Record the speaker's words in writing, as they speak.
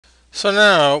So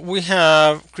now we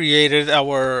have created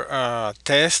our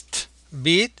test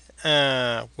bit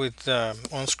with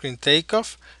on-screen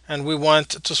takeoff, and we want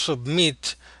to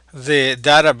submit the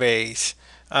database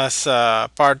as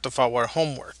part of our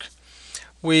homework.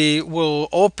 We will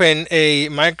open a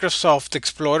Microsoft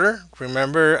Explorer.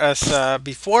 Remember, as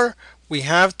before, we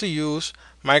have to use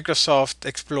Microsoft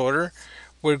Explorer.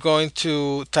 We're going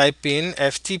to type in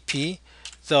ftp.eng.fiu.edu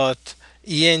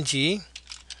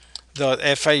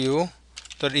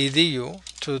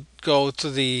to go to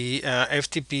the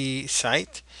FTP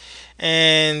site.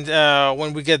 And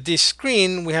when we get this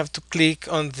screen, we have to click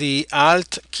on the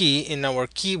Alt key in our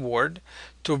keyboard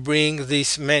to bring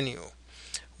this menu.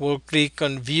 We'll click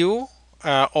on View,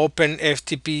 Open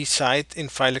FTP Site in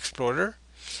File Explorer,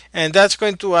 and that's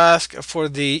going to ask for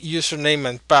the username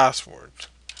and password.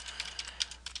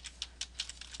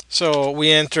 So we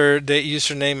enter the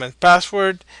username and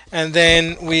password, and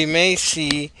then we may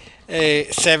see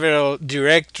several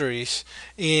directories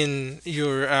in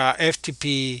your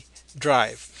FTP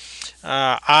drive.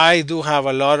 I do have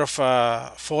a lot of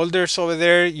folders over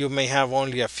there. You may have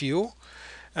only a few.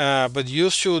 But you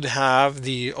should have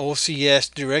the OCS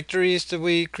directories that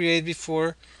we created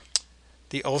before,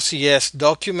 the OCS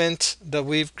documents that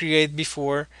we've created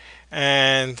before,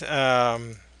 and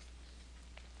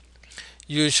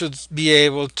you should be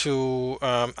able to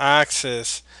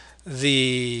access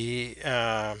the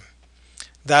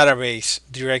database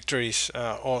directories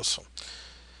also.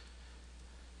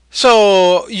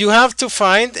 So you have to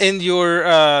find in your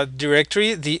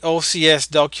directory the OCS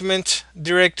document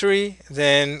directory,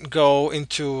 then go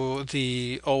into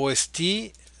the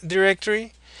OST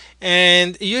directory,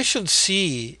 and you should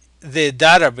see the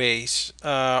database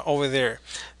over there.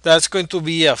 That's going to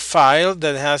be a file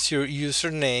that has your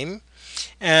username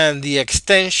and the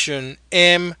extension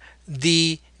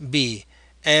MDB.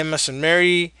 M as in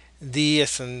Mary, D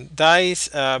as in dice,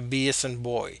 B as in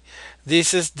boy.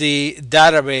 This is the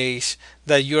database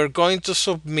that you're going to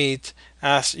submit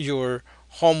as your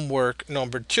homework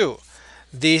number 2.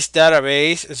 This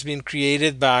database has been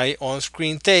created by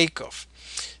on-screen takeoff.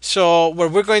 So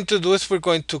what we're going to do is we're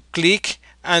going to click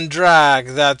and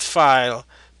drag that file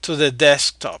to the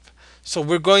desktop. So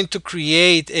we're going to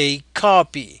create a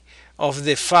copy of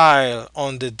the file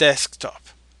on the desktop.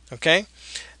 Okay,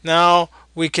 now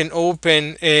we can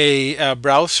open a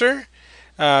browser,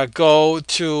 go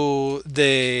to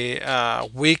the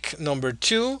week number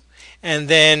 2, and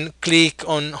then click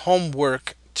on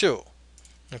homework 2.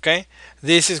 Okay,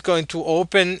 this is going to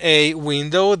open a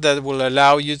window that will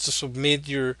allow you to submit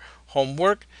your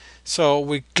homework. So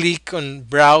we click on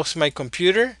browse my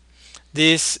computer.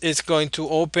 This is going to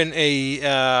open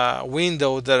a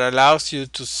window that allows you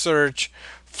to search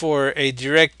for a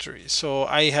directory. So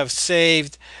I have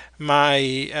saved my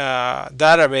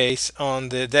database on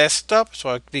the desktop. So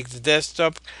I click the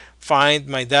desktop, find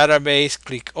my database,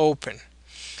 click open.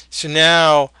 So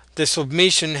now the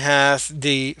submission has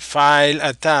the file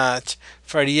attached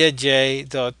fariaj.mdb,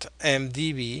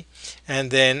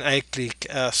 and then I click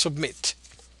submit.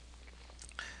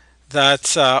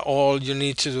 That's all you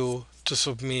need to do to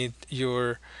submit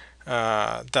your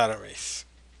database.